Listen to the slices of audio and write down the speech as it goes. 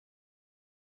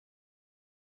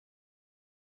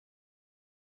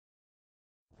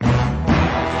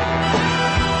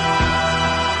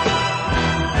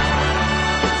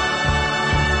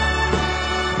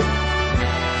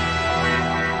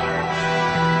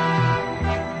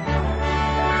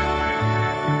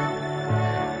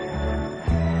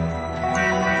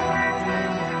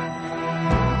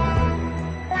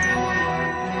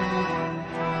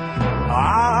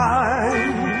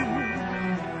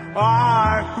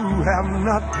who have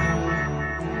nothing,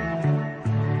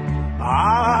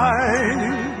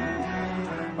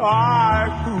 I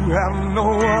who have no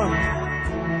one,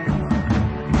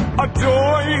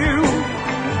 adore you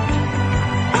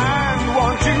and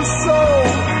want you so.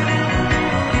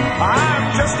 I'm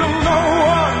just a no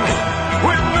one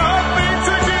with nothing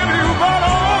to give you but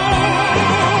all.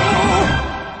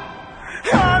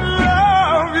 I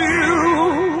love you.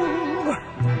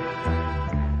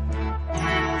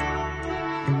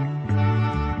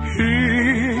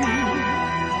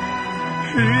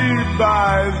 He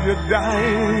buys your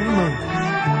diamonds,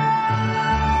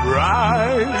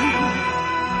 bright,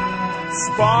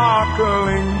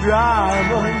 sparkling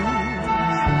diamonds.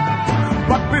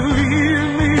 But believe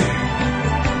me,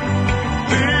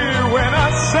 dear, when I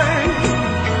say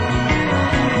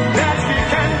that he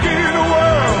can give you the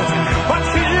world, but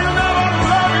he'll never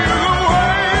love you the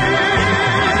way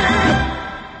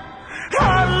I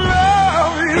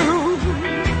love you.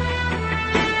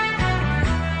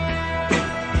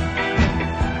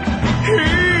 He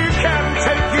can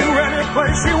take you any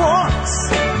place he wants,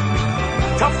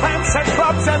 to fancy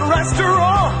clubs and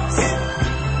restaurants.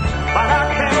 But I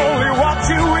can only watch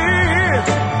you with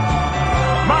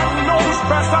my nose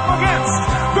pressed up against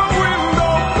the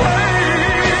window pane.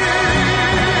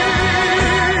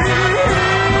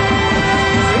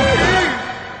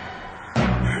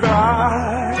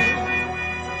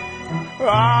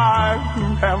 I who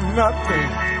have nothing,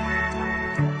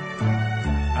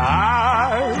 I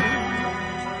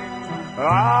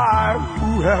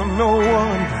who have no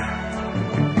one,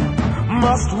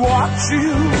 must watch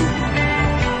you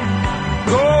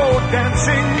go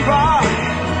dancing by,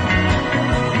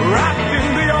 rock